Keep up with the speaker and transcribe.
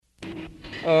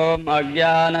ॐ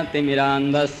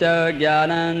अज्ञानतिमिरान्धस्य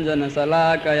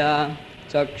ज्ञानाञ्जनशलाकया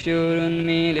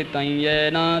चक्षुरुन्मीलितं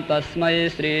येन तस्मै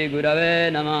श्रीगुरवे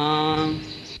नमः।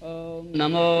 ॐ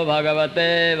नमो भगवते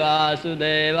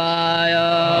वासुदेवाय। ॐ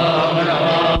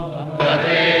नमो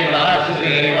भगवते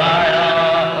वासुदेवाय।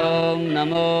 ॐ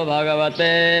नमो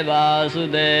भगवते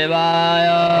वासुदेवाय।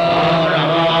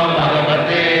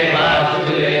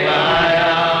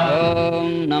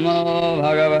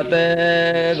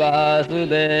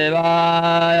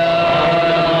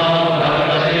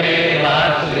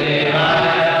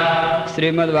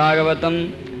 Srimad Bhagavatam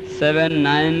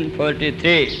 7:9-43.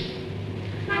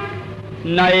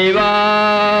 Naiva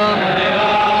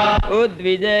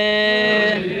udvije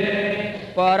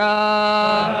para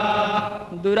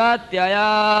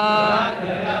duratyaya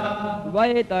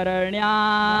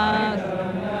vaitaranyas.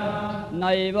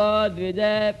 Naiva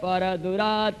udvije para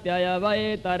duratyaya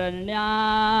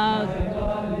vaitaranyas.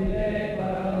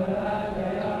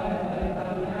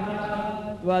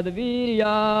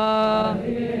 Vadvirya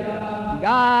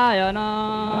Gayana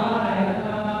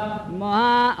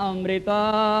Maha Amrita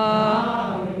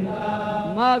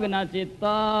Magna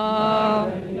Chitta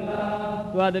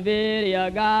Vadvirya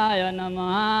Gayana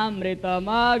Maha Amrita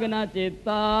Magna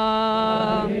Chitta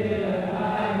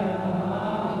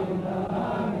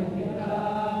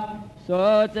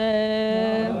Soche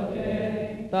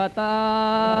Tata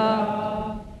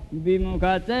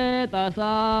Vimukha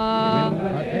Cetasa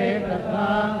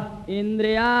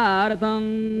Indriyartham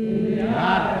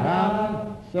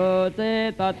Soche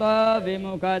Tata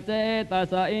Vimukha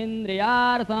Cetasa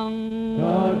Indriyartham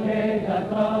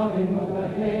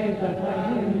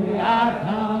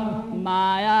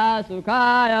Maya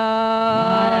Sukhaya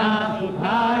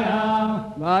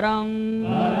Varam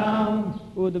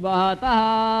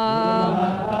Udvahataha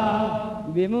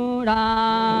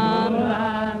Vimudhan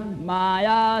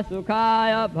Maya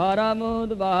Sukhaya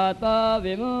Bharamudvahata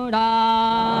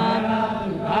Vimudhan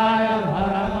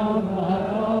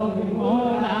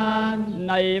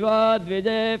Naiva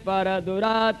Dvije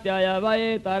Paraduratyaya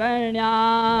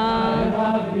Vaitaranyam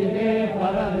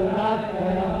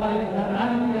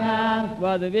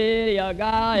Vadvirya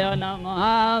Gayana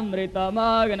Mahamrita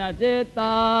Magna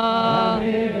Chitta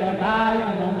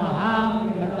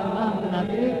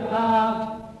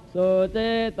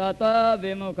Soche Tata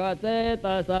Vimukha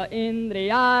Cetasa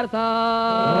Indriyartha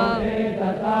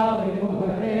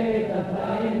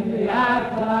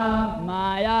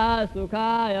Maya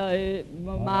Sukhaya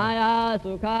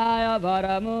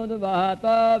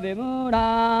Bharamudvahata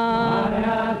Vimudhan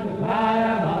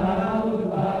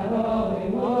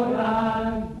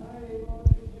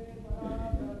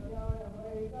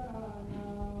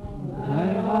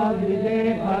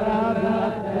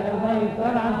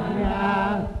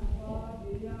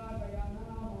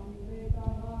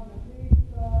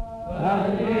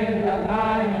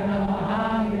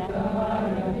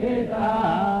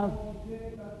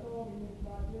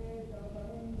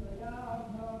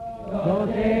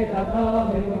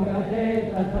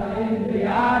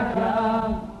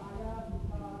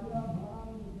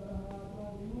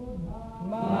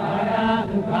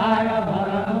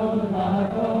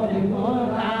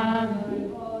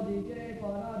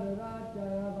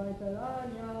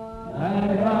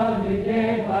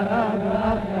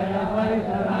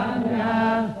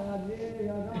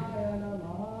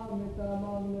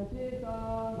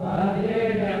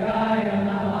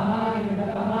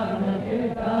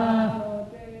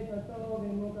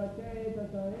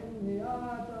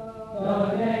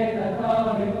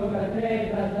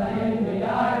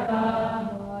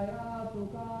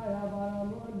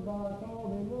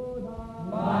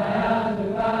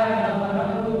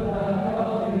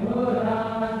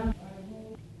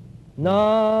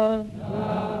Na,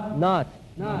 not.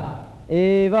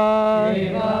 Eva,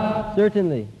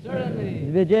 certainly.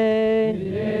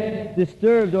 Vijay,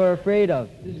 disturbed or afraid of.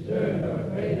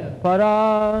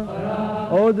 Para,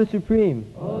 oh the Supreme.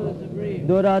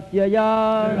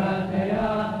 Doratyaya,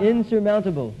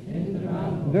 insurmountable.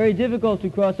 Very difficult to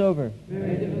cross over.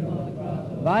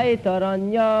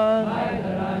 Vaitaranya,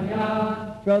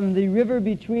 from the river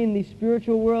between the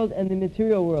spiritual world and the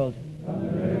material world.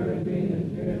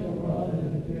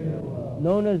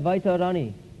 Known as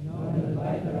Vaitarani.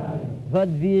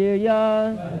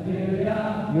 Vadvirya,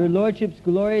 your Lordship's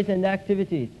glories and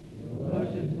activities.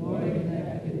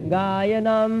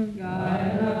 Gayanam,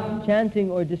 chanting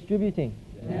or distributing.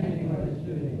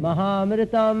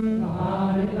 Mahamritam,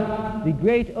 the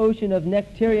great ocean of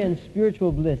nectarian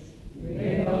spiritual bliss.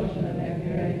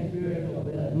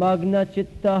 Magna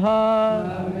Chittaha,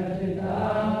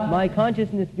 my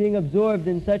consciousness being absorbed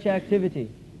in such activity.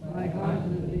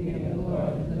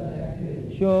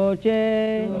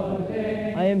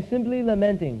 Sushoche. I am simply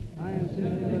lamenting.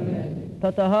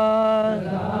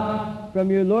 Tataha. From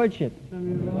your lordship.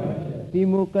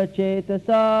 Vimukha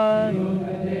cetasa.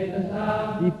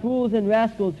 The fools and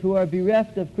rascals who are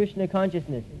bereft of Krishna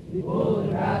consciousness.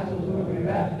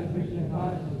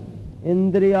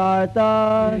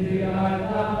 Indriyartha.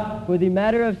 For the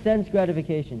matter of sense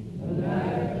gratification.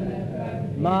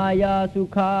 Maya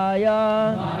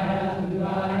sukhaya.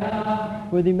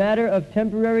 For the matter of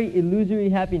temporary illusory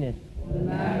happiness.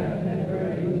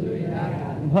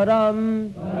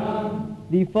 Bharam.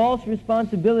 The false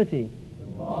responsibility.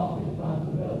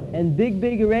 And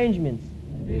big arrangements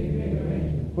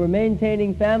for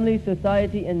maintaining family,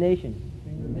 society, and nation.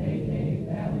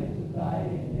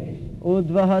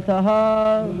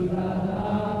 Udvahataha.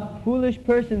 Foolish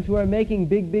persons who are making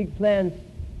big plans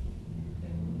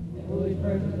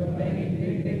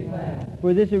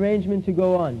for this arrangement to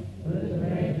go on.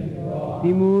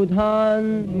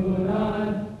 Vimudhan.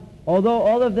 Although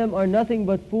all of them are nothing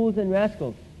but fools and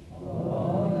rascals,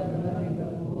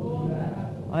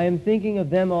 I am thinking of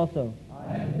them also.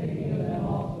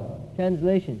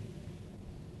 Translation.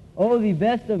 O the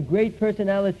best of great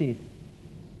personalities,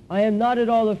 I am not at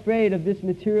all afraid of this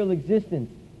material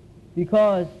existence,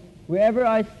 because wherever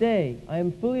I stay, I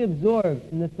am fully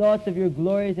absorbed in the thoughts of your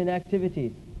glories and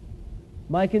activities.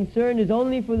 My concern is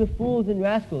only for the fools and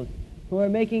rascals who are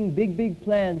making big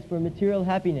plans for material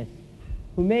happiness,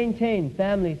 who maintain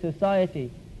family, society,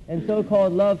 and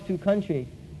so-called love to country.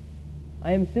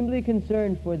 I am simply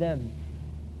concerned for them.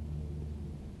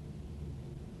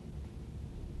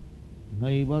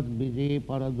 Naivat vijay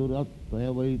paradurat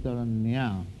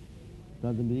tvayavaitaranya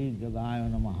tadvir jagaya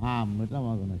namaha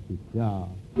mritamagana sitya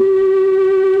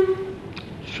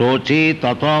sochi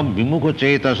tata vimukha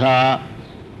cetasa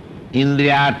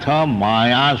indriyartha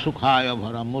maya sukhaya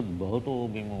bharamud bhato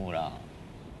vimura.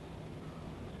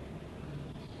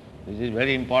 This is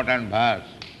very important verse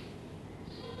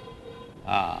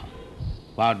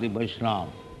for the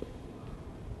Vaishnava.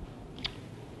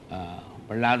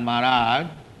 Prahlad Maharaj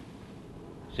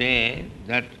say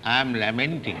that I am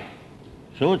lamenting.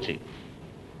 Sochi.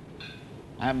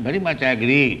 I am very much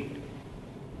agreed.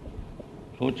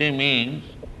 Sochi means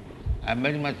I am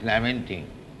very much lamenting.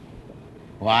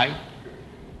 Why?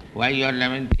 Why you are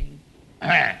lamenting?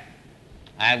 I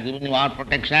have given you all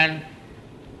protection,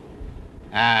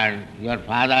 and your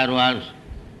father was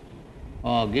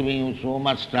giving you so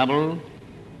much trouble,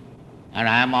 and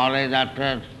I am always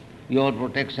after your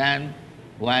protection.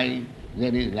 Why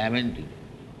there is lamenting?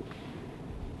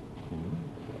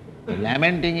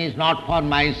 Lamenting is not for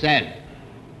myself.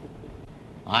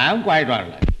 I am quite all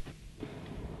right.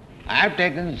 I have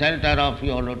taken shelter of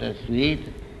your lotus feet,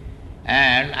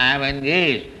 and I am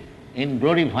engaged in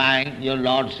glorifying your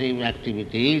Lordship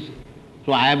activities,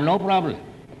 so I have no problem.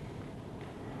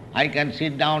 I can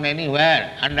sit down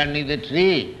anywhere underneath a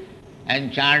tree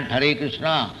and chant Hare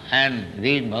Krishna and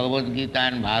read Bhagavad Gita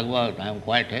and Bhagavad. I am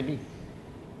quite happy.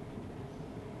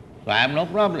 So I have no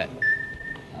problem.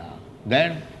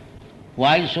 Then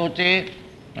why Soche?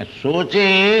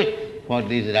 Soche for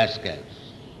these rascals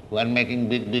who are making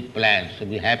big plans to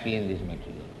be happy in this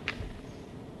material.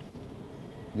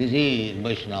 This is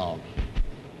Vaishnava.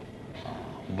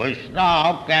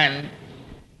 Vaishnava can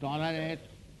tolerate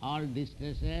all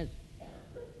distresses.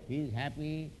 He is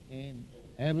happy in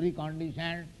every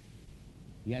condition.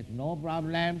 He has no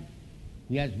problem.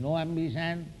 He has no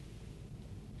ambition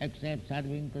except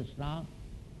serving Krishna.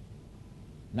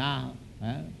 Now,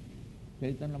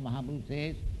 Chaitanya Mahaprabhu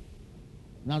says,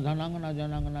 na dhanang na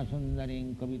janang na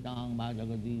sundaring kavitang va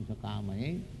jagadi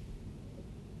sakamaye.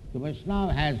 The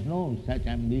Vaishnava has no such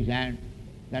ambition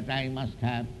that I must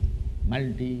have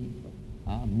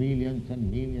millions and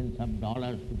millions of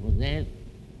dollars to possess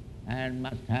and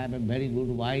must have a very good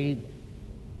wife,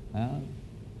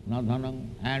 nadhanam,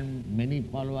 and many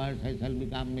followers. I shall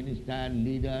become minister,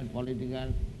 leader,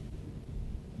 political.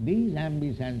 These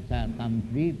ambitions are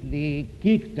completely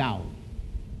kicked out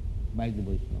by the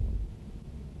Vaishnavas.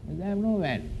 They have no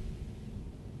value.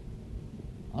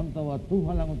 Antavatu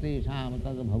phalamate sam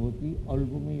tada bhavati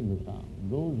alpamedusam.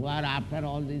 Those who are after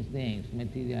all these things,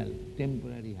 material,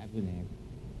 temporary happiness,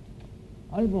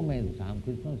 alpamedusam,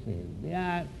 Krishna says, they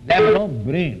have no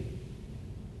brain.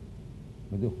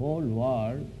 But the whole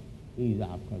world is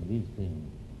after these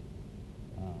things.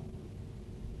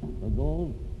 So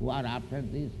those who are after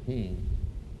these things,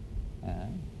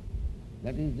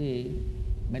 that is the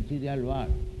material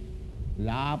world.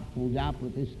 Labh, puja,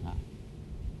 pratishtha.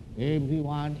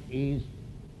 Everyone is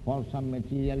for some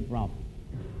material profit.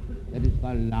 That is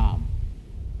called labh.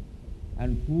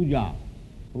 And puja.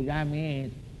 Puja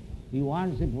means He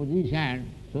wants a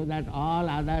position so that all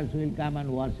others will come and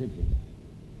worship him.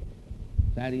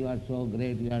 Sir, you are so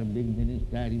great, you are big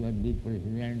minister, you are big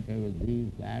president, you are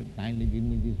this, that, kindly give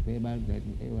me this favor, that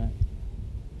favor.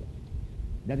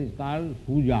 That is called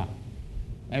puja.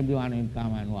 Everyone will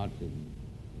come and worship me.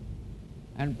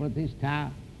 And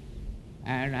pratishtha,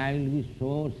 and I will be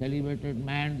so celebrated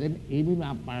man, then even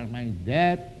after my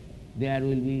death, there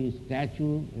will be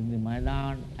statue in the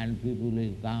Maidan and people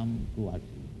will come to worship.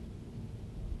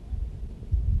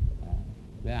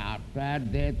 After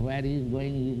death, where he is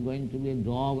going to be a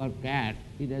dog or cat,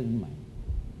 he doesn't mind.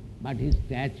 But his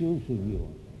statue should be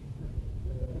one.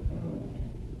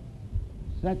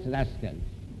 Such rascals.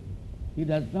 He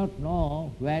does not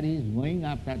know where he is going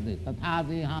after this. Tatha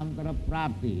dehantara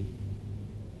prapti.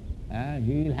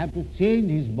 He will have to change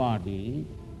his body.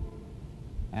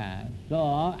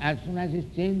 So, as soon as he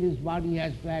changes his body, he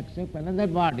has to accept another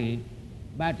body,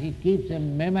 but he keeps a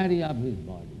memory of his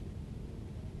body.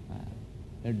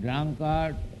 A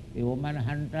drunkard, a woman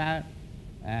hunter,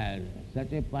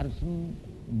 such a person,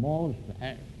 most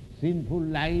sinful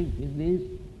life in this,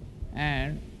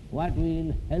 and what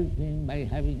will help him by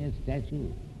having a statue?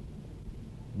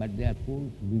 But they are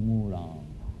fools, vimura,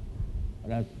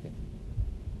 rascal.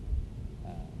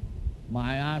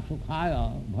 Maya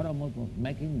sukhaya, bharamutu,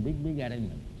 making big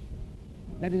arrangements.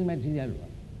 That is material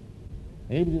world.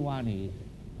 Everyone is.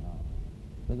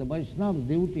 So the Vaishnava's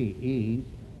duty is,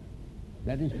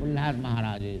 that is Prahlad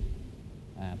Maharaj's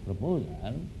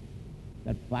proposal,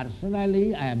 that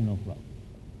personally I have no problem.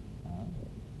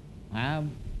 I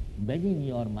am begging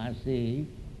your mercy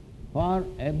for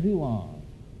everyone,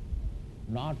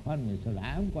 not for me. So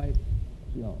I am quite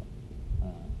sure.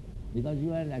 Because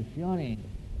you are assuring,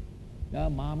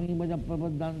 Mami Bhaja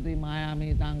Prabodhanti Maya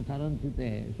Metang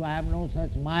Saransite. So I have no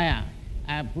such Maya.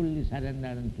 I have fully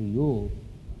surrendered unto you.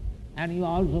 And you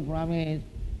also promise,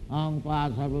 Aham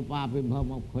tva sarva papi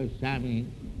bhama khoshyami.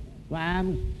 So I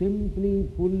am simply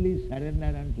fully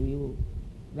surrendered unto you.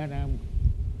 That I am,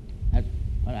 as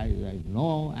far as I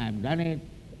know, I have done it,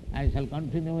 I shall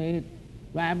continue it.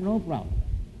 So I have no problem.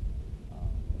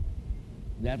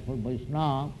 Therefore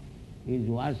Vaishnava is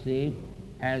worshipped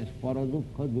as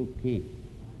paradukha dukhi.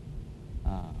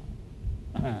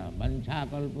 Vancha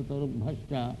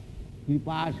kalpatarubhascha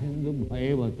kripa sindhu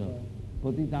bhayevata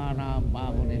patitana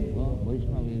pavanebha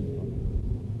Vaishnavebha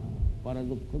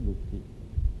paradukha dukhi.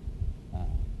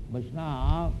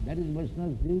 Vaishnava, that is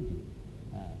Vaishnava's duty.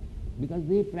 Because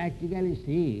they practically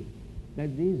see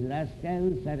that these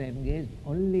rascals are engaged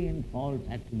only in false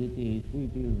activities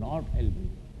which will not help you.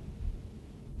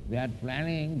 They are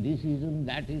planning this ism,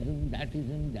 that ism, that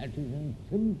ism, that ism,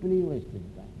 simply wasting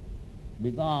time.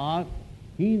 Because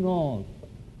he knows,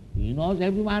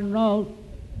 everyone knows,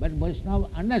 but Vaishnava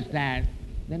understands,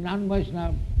 the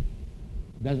non-Vaishnava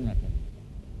does not understand.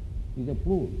 He is a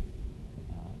fool.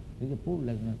 He is a fool,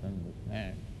 does not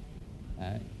understand.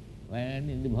 When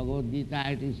in the Bhagavad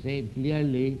Gita it is said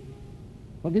clearly,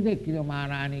 Pakite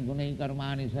kriyamanani gunai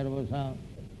karmani sarvasa,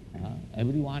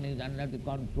 everyone is under the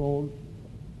control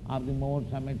of the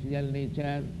modes of material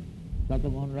nature,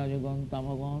 Satagun, Rajagun,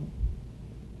 Tamagun,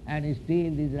 and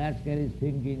still this rascal is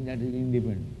thinking that is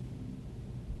independent.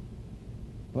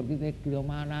 Prakite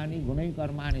kriyamanani gunai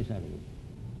karmani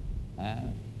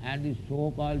sarvasa. And the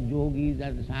so-called yogis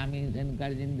and swamis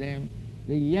encouraging them,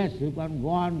 say, yes, you can go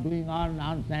on doing all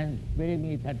nonsense, pay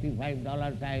me $35,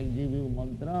 I will give you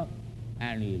mantra,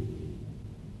 and you will be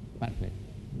perfect.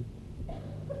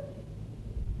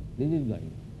 This is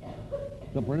going.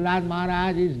 So Prahlad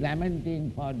Maharaj is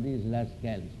lamenting for these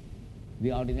rascals,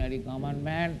 the ordinary common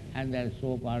man and their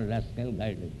so-called rascal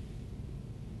guidance.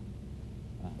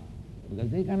 Because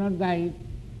they cannot guide,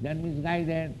 they are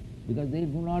misguided, because they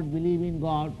do not believe in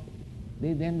God.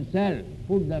 They themselves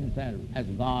put themselves as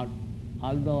God,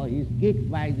 although he is kicked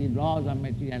by the laws of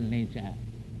material nature.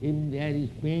 If there is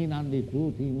pain on the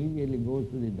tooth, he immediately goes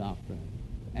to the doctor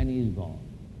and he is gone.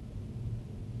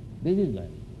 This is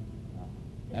good.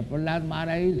 Prahlad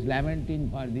Maharaj is lamenting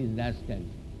for these rascals.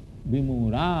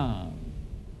 Vimura.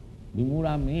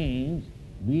 Vimura means,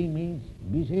 V means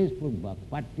Vishesh Purvak,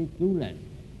 particular.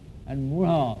 And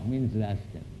Mura means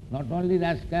rascal. Not only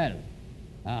rascal,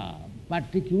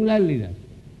 particularly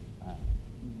rascal.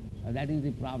 So that is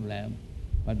the problem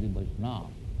for the Vaishnava.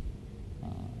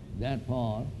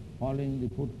 Therefore, following the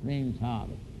footprints of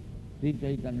Sri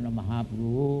Chaitanya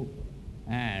Mahaprabhu,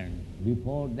 and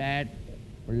before that,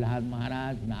 Prahlad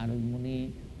Maharaj, Narad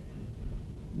Muni,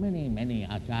 many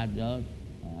acharyas.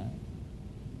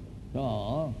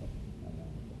 So,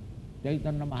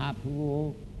 Chaitanya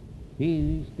Mahaprabhu,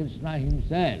 he is Krishna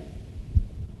himself.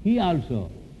 He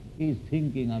also he is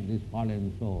thinking of this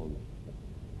fallen soul.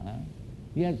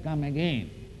 He has come again.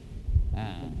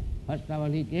 First of all,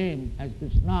 he came as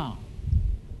Krishna.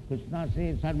 Krishna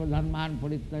says, Sarva dharman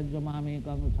parityajya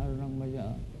mamekam saranam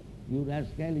bhaja. You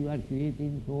rascal, you are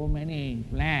creating so many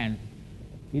plans.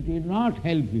 It will not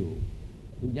help you.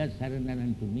 You just surrender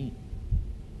unto me.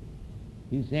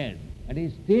 He said, but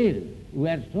still, we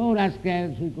are so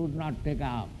rascals, we could not take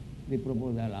up the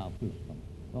proposal of Krishna.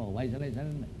 So why shall I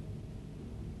surrender?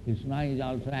 Krishna is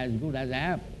also as good as I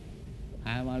am.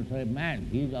 I am also a man.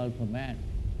 He is also man.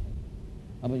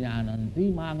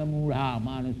 Abhajananti magamudha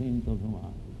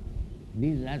manasintasuma.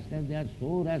 These rascals, they are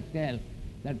so rascal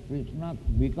that Krishna,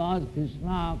 because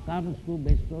Krishna comes to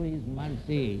bestow his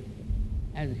mercy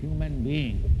as human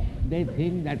being, they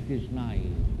think that Krishna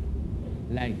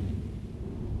is like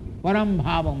Param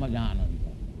bhava majananta.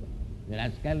 The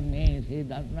rascal means he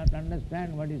does not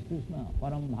understand what is Krishna,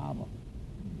 Param bhava.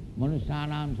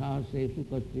 Manusyanam sahasresu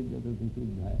kaschid jatati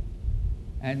siddhaya.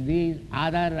 And these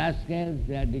other rascals,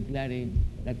 they are declaring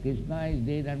that Krishna is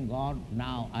dead and gone,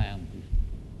 now I am Krishna.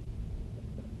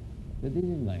 So this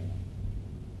is going on.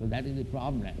 So that is the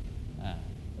problem.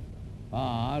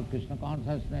 For Krishna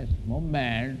consciousness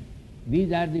movement,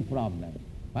 these are the problems.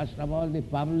 First of all, the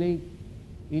public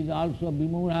is also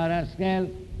Vimura rascal,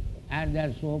 and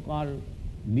their so-called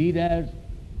leaders,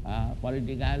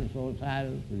 political,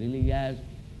 social, religious,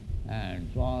 and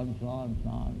so on, so on, so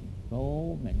on.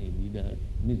 So many leaders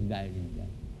misguiding them.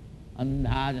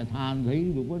 Andha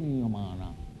jathandhai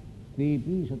rupaniyamana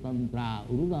tepi satantra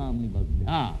urudam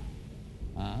nibadhya.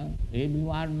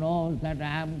 Everyone knows that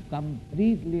I am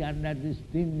completely under the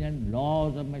stringent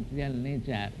laws of material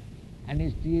nature,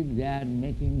 and still they are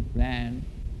making plans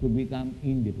to become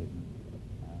independent.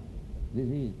 This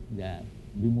is their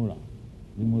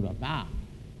vimurata.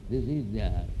 This is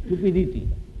their stupidity.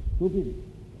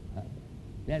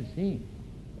 They are saying,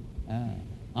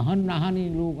 aham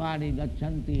nahani lokani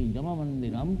gachanti jama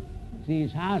mandiram sri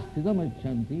sastidam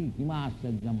achanti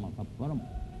kimasajam akaparam.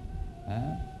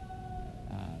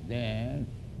 Then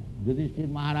Yudhishthira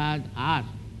Maharaj asked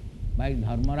by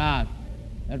Dharmaraj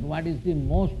that what is the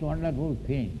most wonderful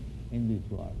thing in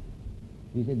this world?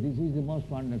 He said, this is the most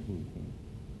wonderful thing.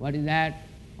 What is that?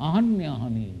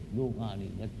 Ahanyahani lokani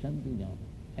gachanti jama.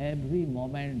 Every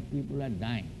moment people are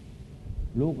dying.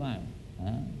 Lokani.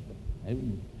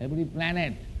 Every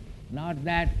planet. Not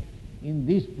that in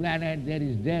this planet there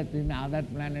is death, in other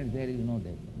planets there is no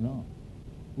death. No.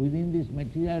 Within this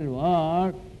material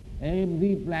world,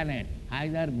 every planet,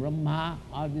 either Brahma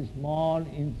or the small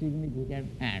insignificant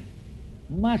ant,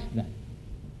 must die.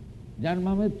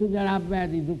 Janma mrityu jara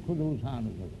vyadi dukkha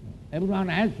dosanu kasma. Everyone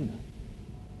has to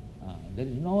die. There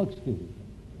is no excuse.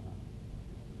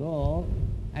 So,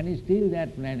 and still they are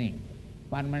planning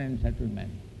permanent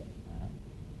settlement.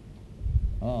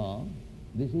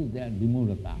 This is their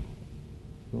vimurata.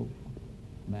 So,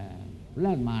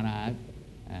 Prahlad Maharaj,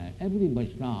 every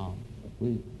Vaishnava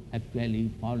who is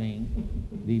actually following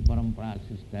the parampara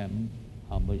system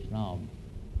of Vaishnava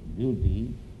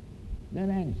duty, they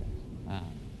are anxious.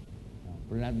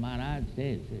 Prahlad Maharaj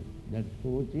says that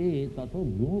soche tato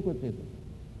vimukate.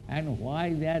 And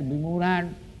why they are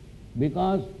vimuran?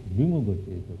 Because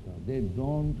vimukate. They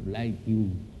don't like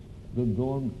you. They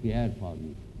don't care for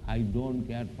you. I don't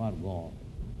care for God.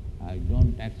 I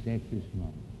don't accept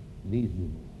Krishna. These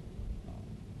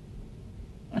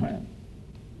vimura.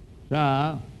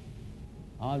 So,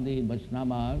 all the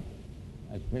Vaishnavas,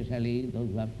 especially those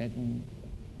who have taken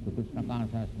the Krishna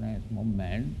consciousness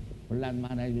movement, Prahlad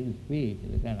Maharaj will speak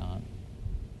later on.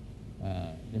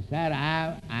 Sir,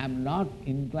 I am not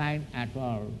inclined at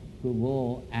all to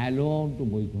go alone to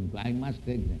Vaikuntha. I must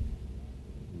take them.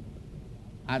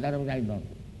 Otherwise I don't.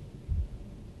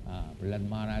 Prahlad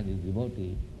Maharaj is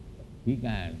devotee. He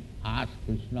can ask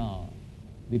Krishna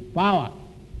the power.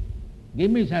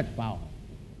 Give me such power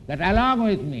that along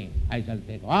with me I shall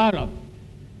take all of them.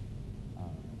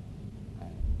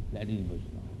 That is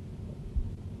Vaishnava.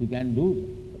 You can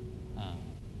do that.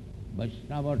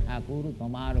 Vaishnava Thakur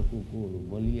Tamara Kukur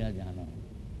Boliya Jana.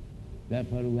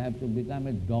 Therefore we have to become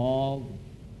a dog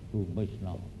to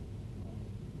Vaishnava.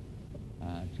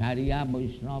 Charya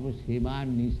Vaishnava Seva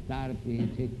Nistar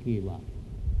Peche Keva.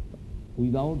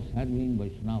 Without serving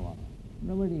Vaishnava,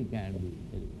 nobody can be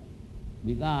very well.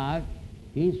 Because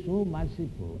he is so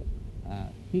merciful,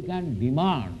 he can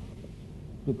demand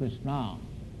to Krishna,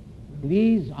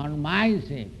 please, on my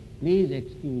sake, please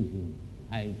excuse him,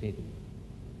 I will take him.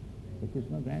 So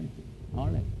Krishna grants it. All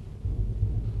right.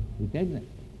 We take that.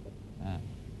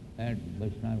 That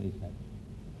Vaishnava is such.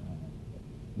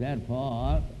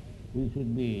 Therefore, we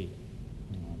should be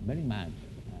very much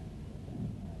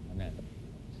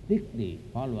strictly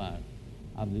followers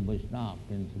of the Vaishnava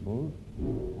principle.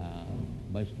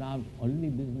 Vaishnava's only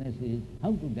business is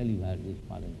how to deliver this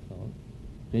fallen soul.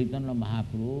 Chaitanya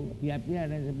Mahaprabhu, he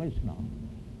appeared as a Vaishnava.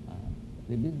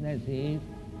 The business is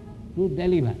to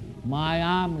deliver.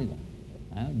 Mayamrita,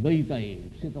 Dvaitaye,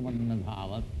 Sitamadana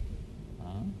Bhavat.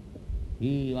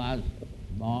 He was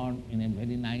born in a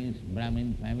very nice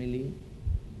Brahmin family,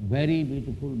 very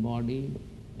beautiful body,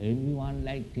 everyone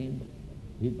liked him.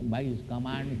 By his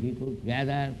command he could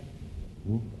gather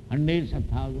hundreds of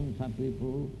thousands of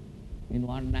people in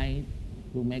one night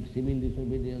to make civil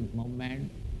disobedience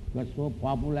movement. He was so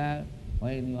popular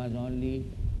when he was only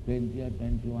 20 or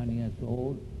 21 years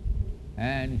old,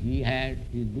 and he had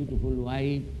his beautiful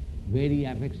wife, very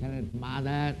affectionate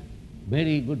mother,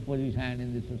 very good position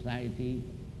in the society,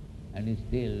 and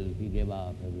still he gave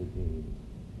up everything.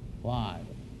 Why?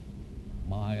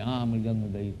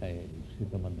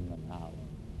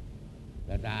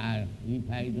 That if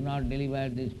I do not deliver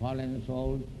this fallen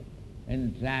soul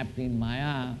entrapped in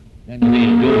Maya, then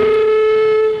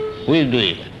we'll do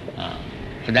it.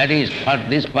 So that is, for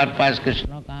this purpose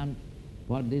Krishna comes,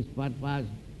 for this purpose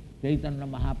Chaitanya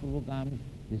Mahaprabhu comes,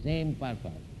 the same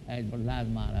purpose, as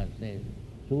Prahlad Maharaj says,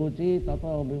 Suchi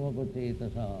tato vimukha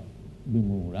cetasa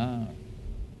vimura.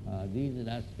 These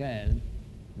rascals,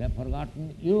 they have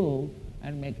forgotten you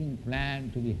and making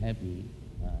plan to be happy.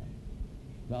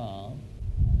 So,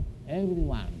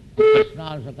 everyone, Krishna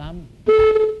also comes.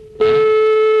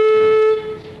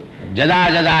 Jada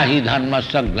jada hi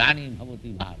dharmasya glani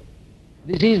bhavati bhava.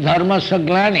 This is dharmasya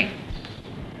glani.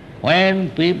 When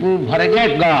people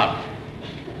forget God,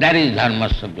 that is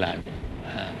dharmasya glani.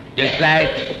 Just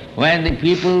like when the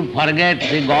people forget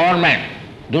the government,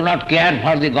 do not care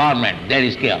for the government, there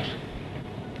is chaos.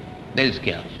 There is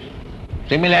chaos.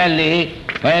 Similarly,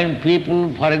 when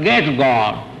people forget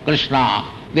God, Krishna,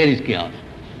 there is chaos.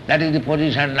 That is the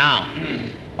position now,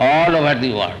 all over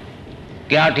the world.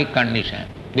 Chaotic condition.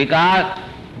 Because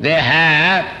they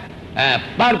have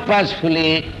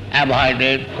purposefully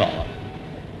avoided God.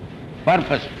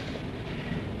 Purposefully.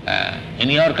 In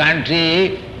your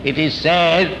country, it is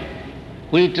said,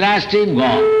 we trust in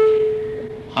God.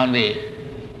 On the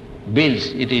bills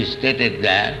it is stated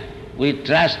there, we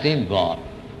trust in God.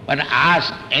 But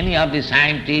ask any of the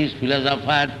scientists,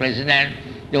 philosophers, president,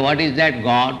 what is that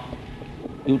God?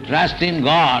 You trust in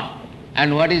God,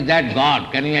 and what is that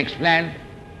God? Can you explain?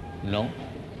 No.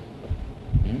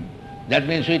 That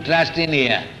means we trust in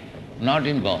air, not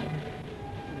in God.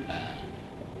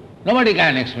 Nobody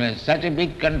can explain. Such a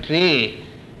big country,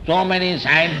 so many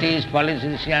scientists,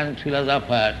 politicians,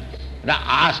 philosophers,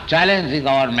 challenge the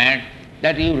government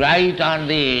that you write on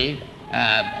the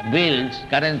bills,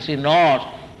 currency notes,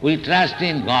 we trust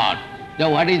in God. So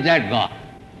what is that God?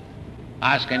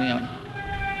 Ask anyone.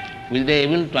 Will they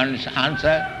able to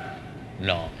answer?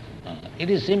 No. It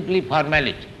is simply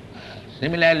formality.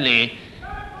 Similarly,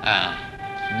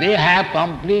 they have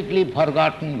completely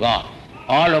forgotten God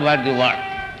all over the world.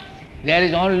 There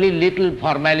is only little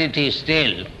formality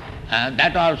still.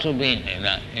 That also being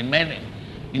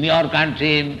in your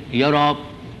country, in Europe,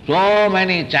 so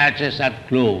many churches are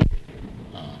closed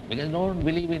because they don't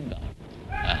believe in God.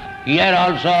 Here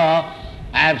also, I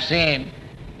have seen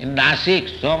in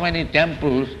Nasik so many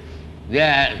temples,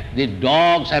 the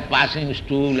dogs are passing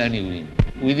stool and urine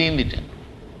within the temple.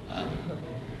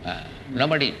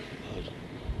 Nobody.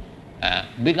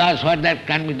 Because what that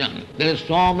can be done? There are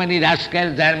so many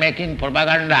rascals that are making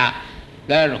propaganda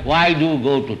that why do you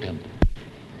go to temple?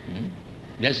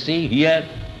 Just see, here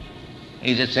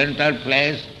is a central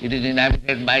place, it is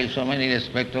inhabited by so many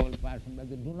respectable persons, but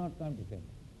they do not come to temple.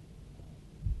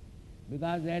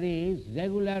 Because there is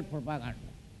regular propaganda.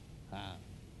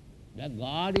 That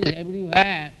God is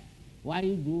everywhere, why do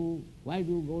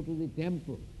you go to the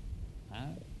temple?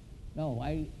 No,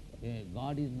 why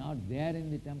God is not there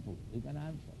in the temple? You can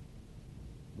answer.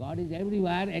 God is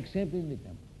everywhere except in the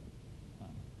temple.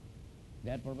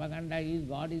 Their propaganda is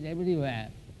God is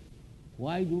everywhere.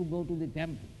 Why do you go to the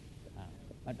temple?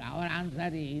 But our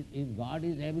answer is, if God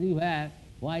is everywhere,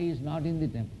 why is not in the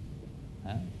temple?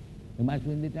 He must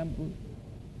be in the temple.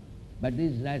 But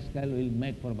this rascal will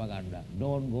make propaganda.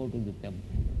 Don't go to the temple.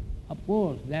 Of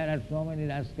course, there are so many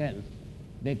rascals.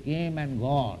 They came and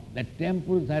gone. The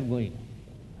temples are going.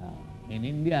 In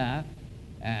India,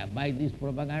 by this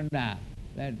propaganda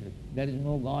that there is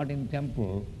no God in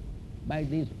temple, by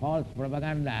this false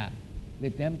propaganda,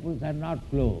 the temples are not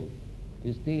closed.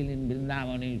 Still in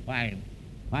Vrindavan you find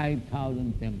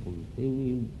 5,000 temples.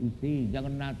 You see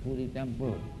Jagannath Puri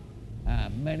temple,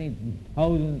 many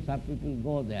thousands of people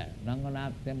go there,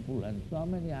 Ranganath temple and so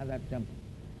many other temples.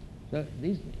 So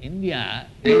this India,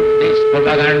 this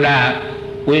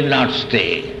propaganda will not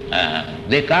stay.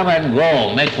 They come and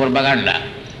go, make propaganda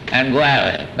and go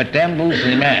away. But temples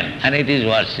remain and it is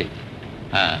worship.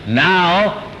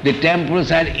 Now the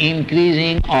temples are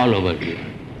increasing all over here.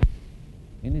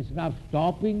 Instead of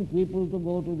stopping people to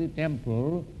go to the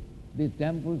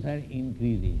temples are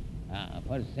increasing.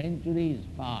 For centuries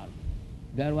past,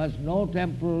 there was no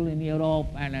temple in Europe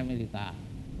and America.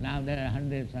 Now there are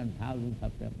hundreds and thousands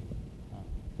of temples.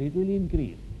 So it will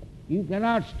increase. You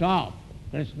cannot stop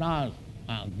Krishna's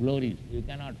glories. You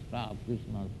cannot stop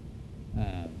Krishna's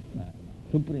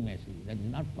supremacy. That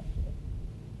is not possible.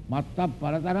 Matta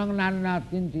paratarang nanna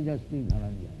kinchijasti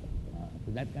dhananjaya.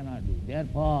 So that cannot be.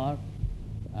 Therefore,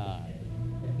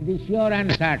 it is sure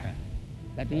and certain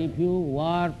that if you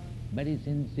work very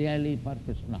sincerely for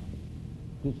Krishna,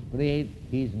 to spread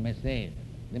his message,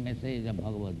 the message of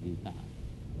Bhagavad Gita,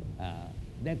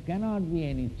 there cannot be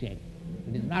any check.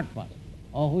 It is not possible.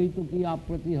 Ahoituki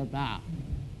apratihata.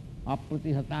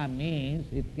 Apratihata means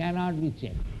it cannot be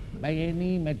checked by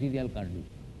any material condition.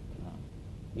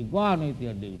 You go on with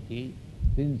your duty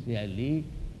sincerely,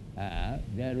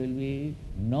 there will be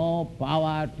no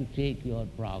power to check your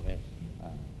progress.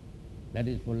 That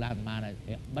is Prahlad Maharaj.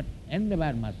 But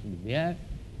endeavor must be there.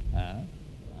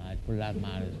 As Prahlad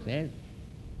Maharaj says,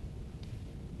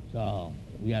 so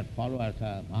we are followers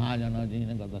of Mahajana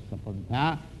Jina Gadasya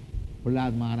Pantha.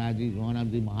 Prahlad Maharaj is one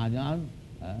of the Mahajans.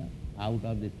 Out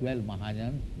of the 12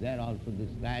 Mahajans, they are also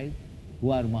described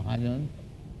who are Mahajans.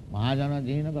 Mahajana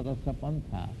Jina Gadasya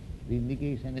Pantha. The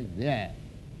indication is there.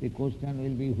 The question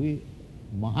will be who is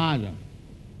Mahajan.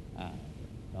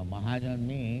 So Mahajan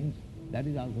means, that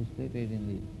is also stated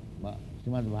in the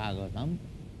Srimad Bhagavatam,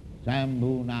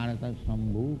 Swayambhu Narata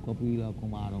Shambhu Kapila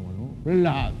Kumara Manu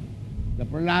Prahlad. The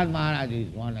Prahlad Maharaj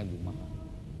is one of the Mahajans.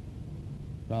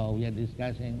 So we are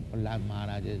discussing Prahlad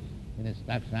Maharaj's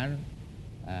instruction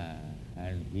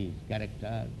and his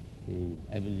character, his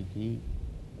ability.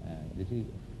 This is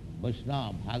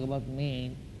Vaishnava. Bhagavat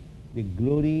means the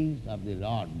glories of the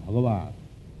Lord Bhagavan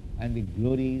and the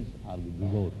glories of the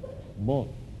devotee, both.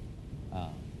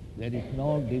 There is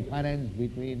no difference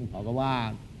between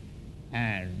Bhagavan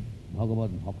and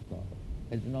Bhagavad Bhakta.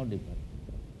 There is no difference.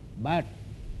 But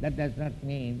that does not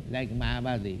mean, like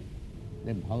Mayavadi,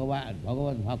 that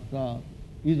Bhagavad Bhakta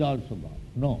is also God.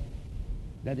 No.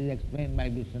 That is explained by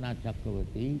Vishwanath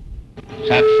Chakravarti.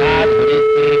 Sakshat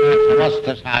Hritina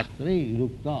Samasta Shastri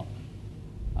Rukta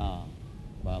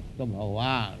Bhakta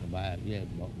Bhagavan,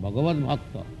 Bhagavad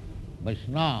Bhakta,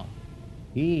 Vaishnava,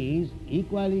 he is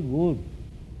equally good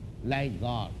like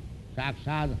God.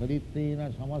 Sakshat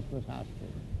Hritina Samasta Shastri.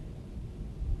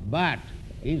 But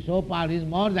he is so powerful, he is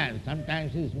more than,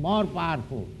 sometimes he is more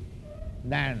powerful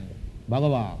than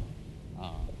Bhagavan.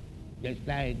 Just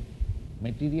like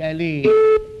materially,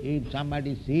 if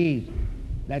somebody sees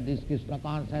that this Krishna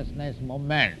consciousness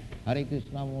movement, Hare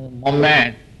Krishna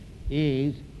movement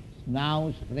is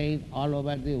now spread all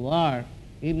over the world,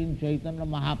 even Chaitanya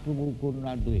Mahaprabhu could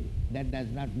not do it. That does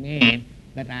not mean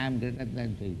that I am greater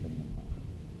than Chaitanya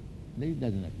Mahaprabhu. This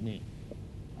does not mean.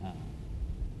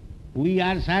 We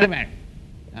are servants.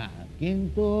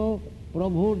 Kintu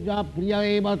Prabhurja Priya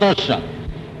Eva Tasya.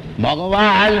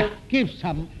 Bhagavan keeps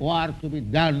some work to be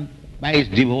done by his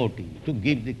devotee, to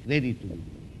give the credit to him.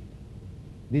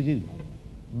 This is Bhagavan.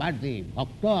 But the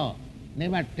Bhakta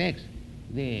never takes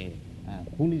the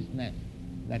foolishness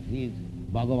that he is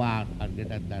Bhagavan or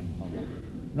greater than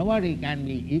Bhagavan. Nobody can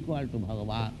be equal to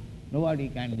Bhagavan. Nobody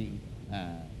can be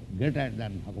greater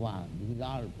than Bhagavan. This is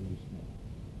all foolishness.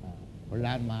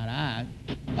 Prahlad Maharaj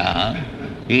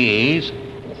is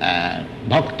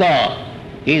Bhakta.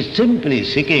 He is simply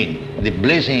seeking the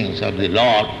blessings of the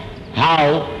Lord,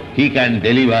 how he can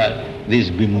deliver this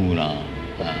Vimuna.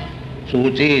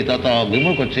 Suche tata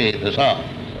vimukache tasa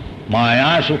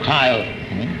maya sukhaya.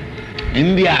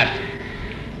 India,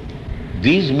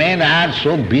 these men are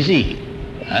so busy.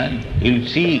 You'll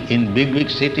see in big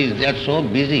cities they are so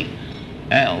busy.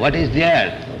 What is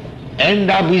their end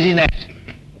of business?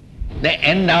 The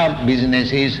end of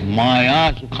business is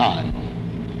maya sukhaya.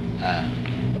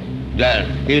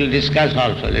 He will discuss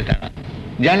also later on.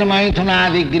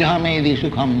 Janmaithunadi grihamedi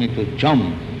sukham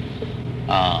mitucham.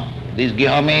 This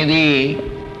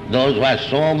grihamedi, those who are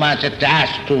so much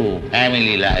attached to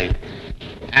family life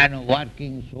and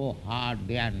working so hard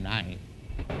day and night.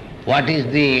 What is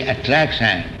the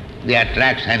attraction? The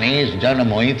attraction is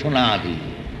janmaithunadi.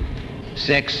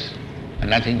 Sex,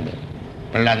 nothing but.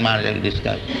 Prahlad Maharaj will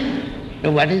discuss.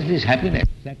 So what is this happiness?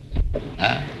 Sex.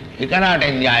 You cannot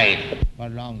enjoy it for a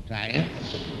long time.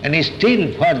 And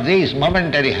still for this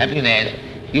momentary happiness,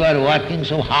 You are working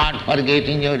so hard,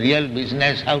 forgetting your real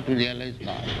business, how to realize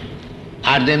God.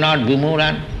 Are they not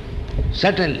Vimuran?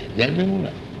 Certainly, they are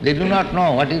Vimuran. They do not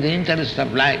know what is the interest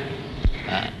of life.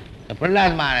 The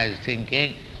Prahlad Maharaj is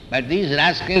thinking, but these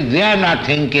rascals, they are not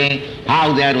thinking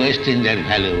how they are wasting their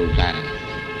valuable time.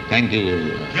 Thank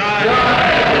you.